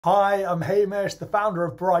Hi, I'm Hamish, the founder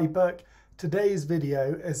of Brightbook. Today's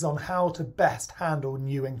video is on how to best handle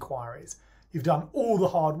new inquiries. You've done all the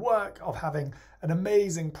hard work of having an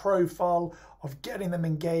amazing profile, of getting them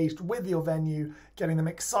engaged with your venue, getting them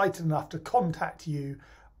excited enough to contact you.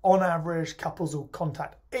 On average, couples will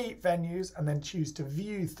contact 8 venues and then choose to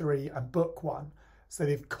view 3 and book 1. So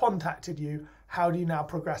they've contacted you. How do you now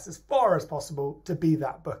progress as far as possible to be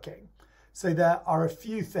that booking? So there are a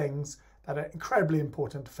few things that are incredibly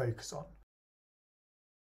important to focus on.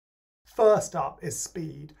 First up is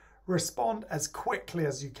speed. Respond as quickly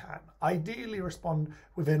as you can. Ideally respond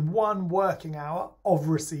within 1 working hour of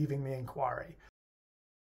receiving the inquiry.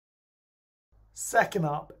 Second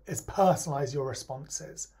up is personalize your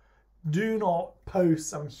responses. Do not post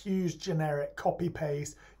some huge generic copy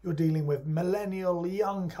paste. You're dealing with millennial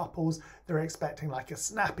young couples. They're expecting like a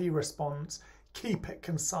snappy response. Keep it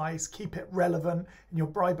concise, keep it relevant. In your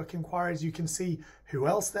Brightbook inquiries, you can see who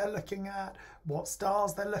else they're looking at, what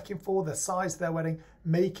styles they're looking for, the size of their wedding.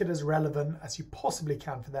 Make it as relevant as you possibly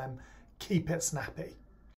can for them. Keep it snappy.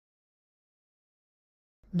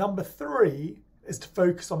 Number 3 is to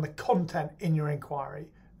focus on the content in your inquiry.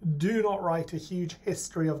 Do not write a huge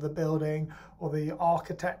history of the building or the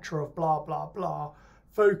architecture of blah, blah, blah.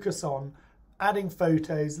 Focus on adding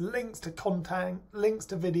photos, links to content, links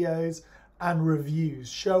to videos, and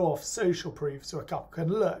reviews. Show off social proof so a couple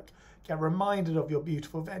can look, get reminded of your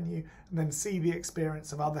beautiful venue, and then see the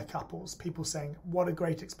experience of other couples, people saying what a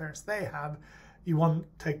great experience they have. You want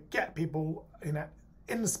to get people,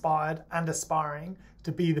 inspired and aspiring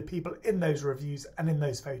to be the people in those reviews and in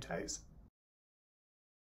those photos.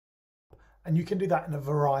 And you can do that in a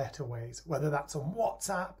variety of ways, whether that's on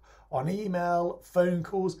WhatsApp, on email, phone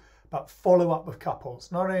calls, but follow up with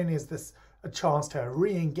couples. Not only is this a chance to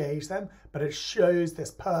re-engage them, but it shows this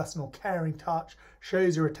personal caring touch,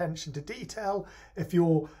 shows your attention to detail. If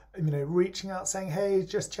you're reaching out saying, hey,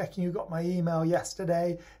 just checking you got my email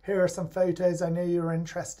yesterday, here are some photos, I know you're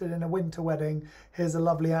interested in a winter wedding, here's a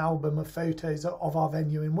lovely album of photos of our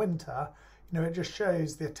venue in winter. It just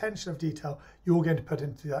shows the attention of detail you're going to put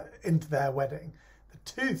into their wedding.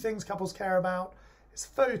 The 2 things couples care about is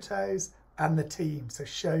photos and the team, so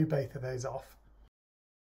show both of those off.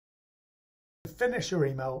 Finish your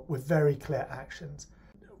email with very clear actions.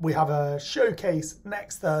 We have a showcase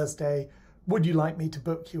next Thursday. Would you like me to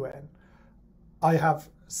book you in? I have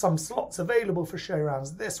some slots available for show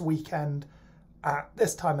rounds this weekend at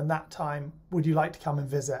this time and that time. Would you like to come and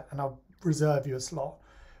visit? And I'll reserve you a slot.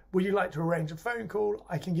 Would you like to arrange a phone call?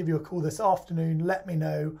 I can give you a call this afternoon. Let me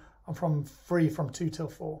know. I'm free from 2 till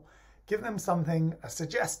 4. Give them something, a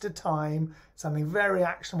suggested time, something very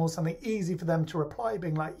actionable, something easy for them to reply,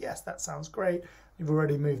 being like, yes, that sounds great. You've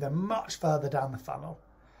already moved them much further down the funnel.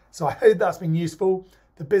 So I hope that's been useful.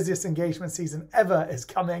 The busiest engagement season ever is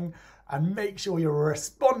coming, and make sure you're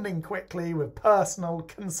responding quickly with personal,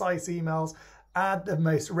 concise emails. Add the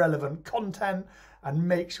most relevant content and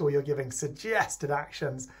make sure you're giving suggested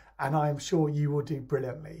actions, and I'm sure you will do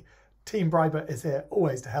brilliantly. Team Brightbook is here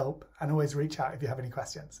always to help, and always reach out if you have any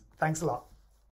questions. Thanks a lot.